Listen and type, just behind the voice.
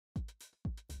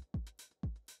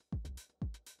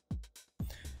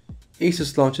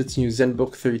ASUS launched its new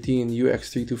ZenBook 13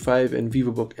 UX325 and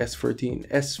Vivobook S14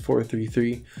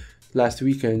 S433 last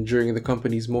weekend during the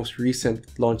company's most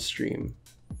recent launch stream.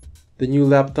 The new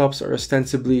laptops are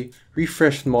ostensibly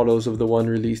refreshed models of the one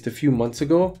released a few months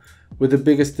ago, with the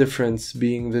biggest difference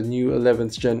being the new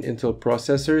 11th gen Intel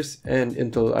processors and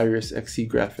Intel Iris Xe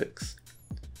graphics.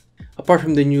 Apart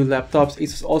from the new laptops,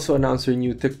 ASUS also announced their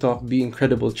new TikTok Be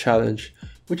Incredible challenge,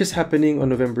 which is happening on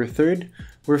November 3rd,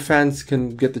 where fans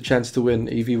can get the chance to win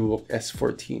a Vivobook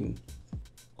S14.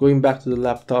 Going back to the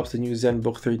laptops, the new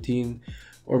ZenBook 13,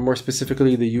 or more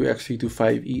specifically the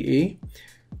UX325EA,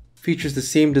 features the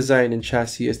same design and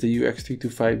chassis as the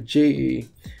UX325JA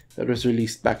that was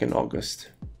released back in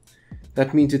August.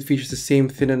 That means it features the same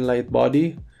thin and light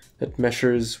body that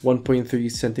measures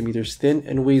 1.3 centimeters thin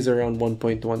and weighs around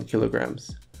 1.1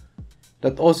 kilograms.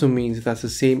 That also means it has the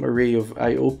same array of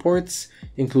I/O ports,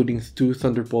 including 2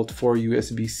 Thunderbolt 4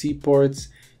 USB-C ports,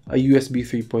 a USB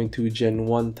 3.2 Gen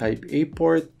 1 Type A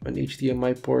port, an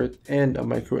HDMI port, and a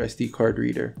microSD card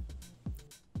reader.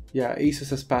 Yeah, ASUS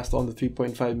has passed on the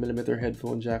 3.5mm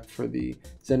headphone jack for the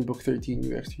ZenBook 13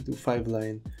 UX325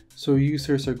 line, so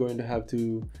users are going to have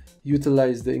to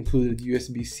utilize the included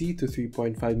USB-C to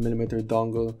 3.5mm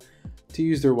dongle to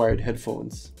use their wired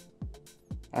headphones.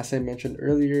 As I mentioned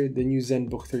earlier, the new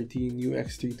ZenBook 13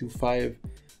 UX325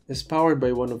 is powered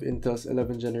by one of Intel's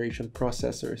 11th generation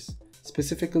processors,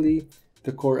 specifically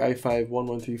the Core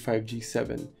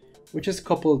i5-1135G7, which is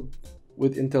coupled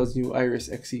with Intel's new Iris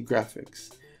Xe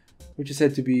graphics, which is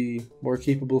said to be more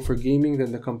capable for gaming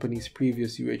than the company's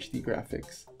previous UHD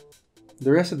graphics.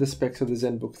 The rest of the specs of the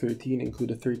ZenBook 13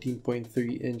 include a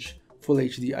 13.3-inch Full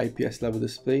HD IPS level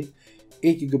display,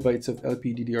 8GB of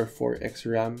LPDDR4X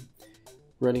RAM,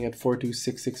 running at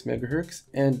 4266 MHz,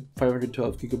 and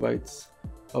 512GB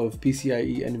of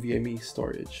PCIe NVMe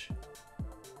storage.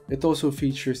 It also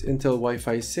features Intel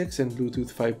Wi-Fi 6 and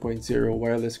Bluetooth 5.0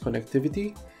 wireless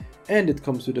connectivity, and it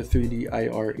comes with a 3D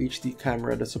IR HD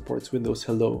camera that supports Windows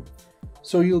Hello,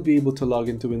 so you'll be able to log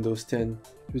into Windows 10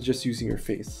 with just using your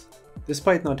face.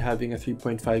 Despite not having a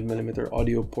 3.5mm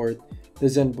audio port, the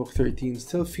ZenBook 13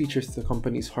 still features the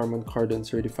company's Harman Kardon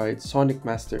certified Sonic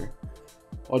Master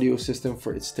audio system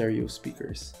for its stereo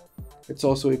speakers. It's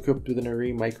also equipped with an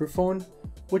array microphone,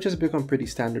 which has become pretty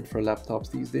standard for laptops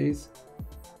these days,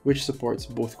 which supports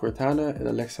both Cortana and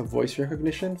Alexa voice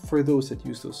recognition for those that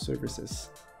use those services.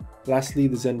 Lastly,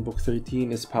 the ZenBook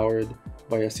 13 is powered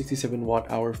by a 67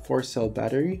 watt-hour 4-cell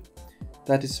battery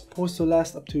that is supposed to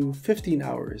last up to 15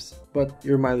 hours, but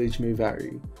your mileage may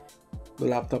vary. The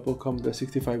laptop will come with a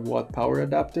 65 watt power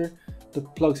adapter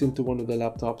that plugs into one of the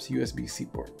laptop's USB-C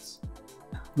ports.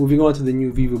 Moving on to the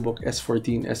new Vivobook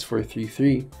S14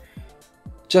 S433.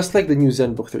 Just like the new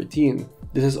ZenBook 13,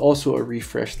 this is also a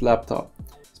refreshed laptop,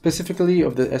 specifically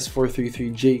of the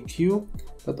S433JQ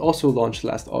that also launched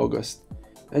last August.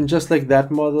 And just like that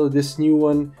model, this new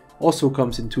one also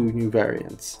comes in two new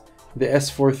variants, the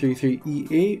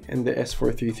S433EA and the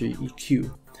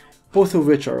S433EQ, both of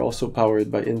which are also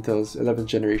powered by Intel's 11th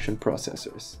generation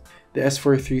processors. The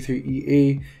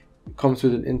S433EA comes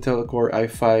with an Intel Core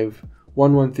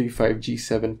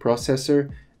i5-1135G7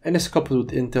 processor and is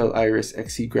coupled with Intel Iris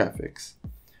Xe graphics,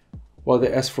 while the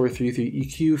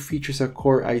S433EQ features a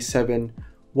Core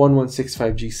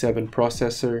i7-1165G7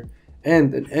 processor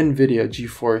and an NVIDIA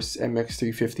GeForce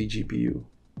MX350 GPU.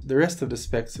 The rest of the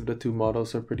specs of the two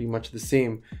models are pretty much the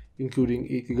same, including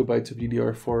 8GB of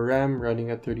DDR4 RAM running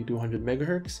at 3200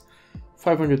 MHz,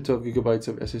 512GB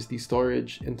of SSD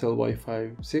storage, Intel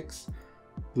Wi-Fi 6,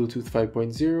 Bluetooth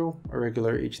 5.0, a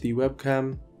regular HD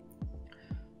webcam,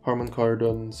 Harman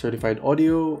Kardon certified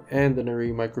audio, and an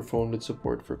array microphone with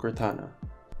support for Cortana.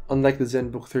 Unlike the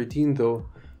ZenBook 13 though,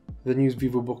 the new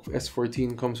Vivobook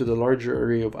S14 comes with a larger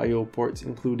array of I/O ports,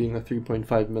 including a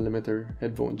 3.5mm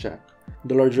headphone jack.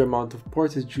 The larger amount of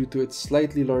ports is due to its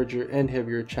slightly larger and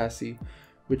heavier chassis,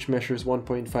 which measures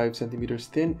 1.5 centimeters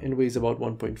thin and weighs about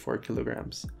 1.4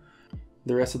 kilograms.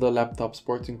 The rest of the laptop's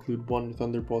ports include one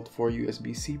Thunderbolt 4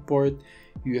 USB-C port,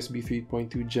 USB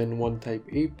 3.2 Gen 1 Type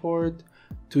A port,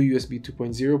 two USB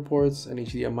 2.0 ports, an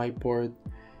HDMI port,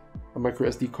 a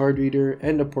microSD card reader,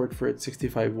 and a port for its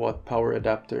 65 watt power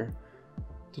adapter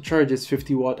to charge its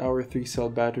 50 watt-hour 3-cell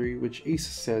battery, which ASUS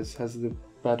says has the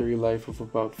battery life of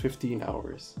about 15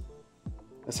 hours.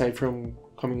 Aside from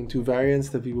coming in two variants,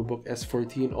 the Vivobook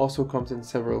S14 also comes in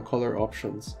several color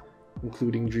options,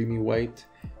 including Dreamy White,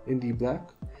 Indie Black,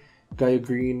 Gaia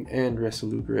Green, and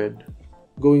Resolute Red.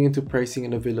 Going into pricing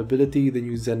and availability, the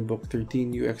new ZenBook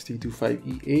 13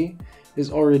 UX325EA is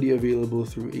already available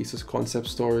through ASUS concept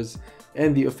stores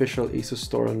and the official ASUS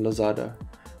store on Lazada,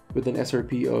 with an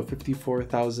SRP of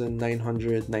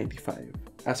 $54,995.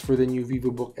 As for the new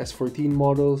Vivobook S14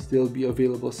 models, they'll be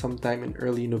available sometime in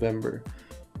early November.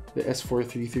 The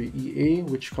S433EA,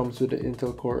 which comes with an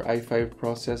Intel Core i5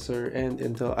 processor and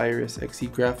Intel Iris Xe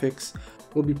graphics,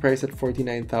 will be priced at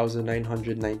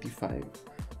 $49,995,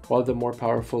 while the more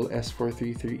powerful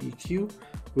S433EQ,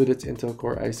 with its Intel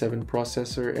Core i7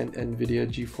 processor and NVIDIA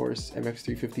GeForce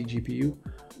MX350 GPU,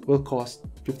 will cost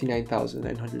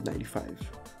 $59,995.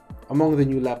 Among the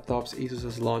new laptops ASUS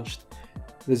has launched,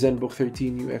 the ZenBook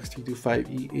 13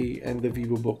 UX325EA and the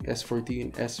Vivobook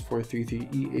S14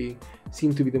 S433EA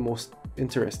seem to be the most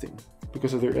interesting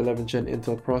because of their 11th gen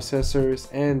Intel processors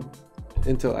and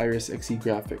Intel Iris Xe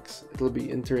graphics. It'll be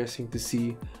interesting to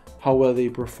see how well they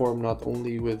perform not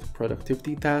only with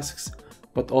productivity tasks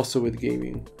but also with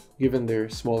gaming, given their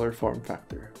smaller form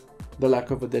factor. The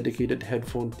lack of a dedicated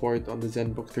headphone port on the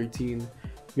ZenBook 13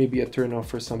 may be a turnoff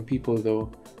for some people though,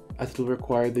 as it will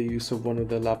require the use of one of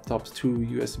the laptop's two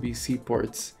USB-C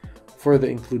ports for the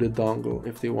included dongle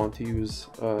if they want to use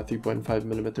a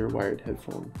 3.5mm wired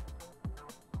headphone.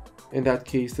 In that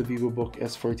case, the Vivobook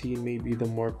S14 may be the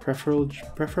more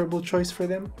preferable choice for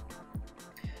them,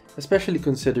 especially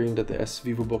considering that the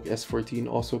Vivobook S14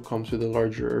 also comes with a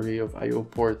larger array of I/O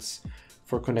ports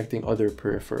for connecting other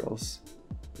peripherals.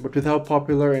 But with how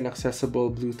popular and accessible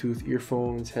Bluetooth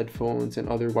earphones, headphones, and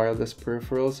other wireless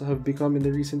peripherals have become in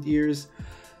the recent years,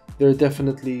 there are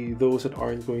definitely those that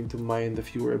aren't going to mind the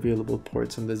fewer available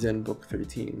ports on the ZenBook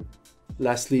 13.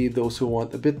 Lastly, those who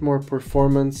want a bit more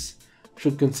performance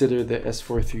should consider the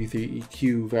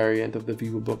S433EQ variant of the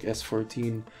Vivobook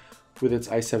S14 with its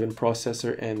i7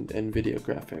 processor and NVIDIA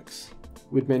graphics.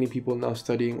 With many people now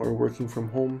studying or working from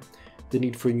home, the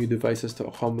need for new devices to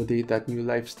accommodate that new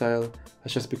lifestyle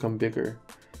has just become bigger.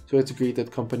 So it's great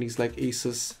that companies like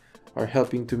ASUS are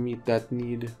helping to meet that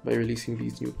need by releasing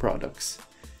these new products.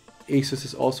 ASUS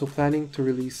is also planning to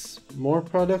release more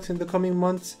products in the coming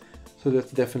months, so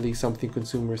that's definitely something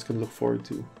consumers can look forward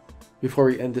to. Before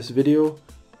we end this video,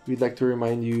 we'd like to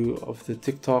remind you of the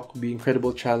TikTok Be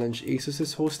Incredible Challenge ASUS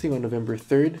is hosting on November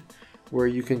 3rd, where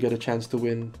you can get a chance to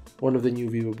win one of the new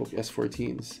Vivobook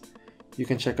S14s. You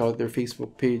can check out their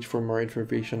Facebook page for more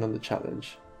information on the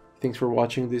challenge. Thanks for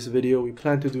watching this video. We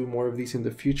plan to do more of these in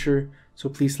the future, so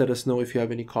please let us know if you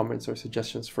have any comments or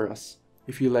suggestions for us.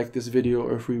 If you liked this video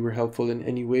or if we were helpful in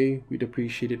any way, we'd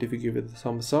appreciate it if you give it a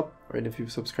thumbs up or if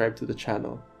you've subscribed to the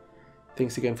channel.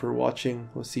 Thanks again for watching.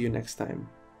 We'll see you next time.